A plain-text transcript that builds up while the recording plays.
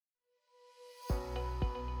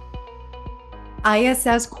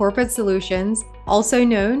ISS Corporate Solutions, also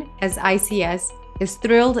known as ICS, is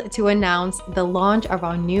thrilled to announce the launch of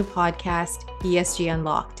our new podcast, ESG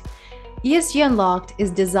Unlocked. ESG Unlocked is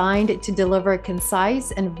designed to deliver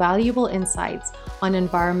concise and valuable insights on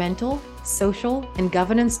environmental, social, and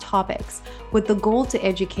governance topics with the goal to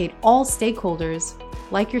educate all stakeholders,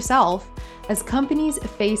 like yourself, as companies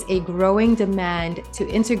face a growing demand to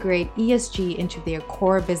integrate ESG into their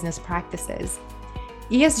core business practices.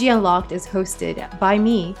 ESG Unlocked is hosted by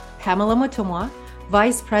me, Pamela Mutumwa,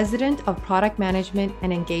 Vice President of Product Management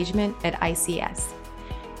and Engagement at ICS.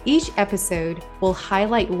 Each episode will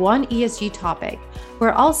highlight one ESG topic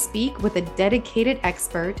where I'll speak with a dedicated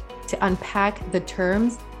expert to unpack the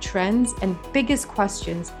terms, trends, and biggest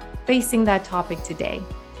questions facing that topic today.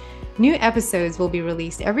 New episodes will be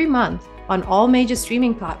released every month on all major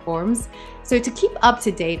streaming platforms, so to keep up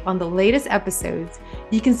to date on the latest episodes,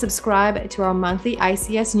 you can subscribe to our monthly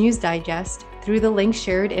ICS News Digest through the link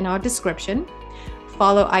shared in our description,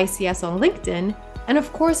 follow ICS on LinkedIn, and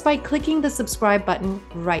of course by clicking the subscribe button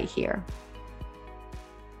right here.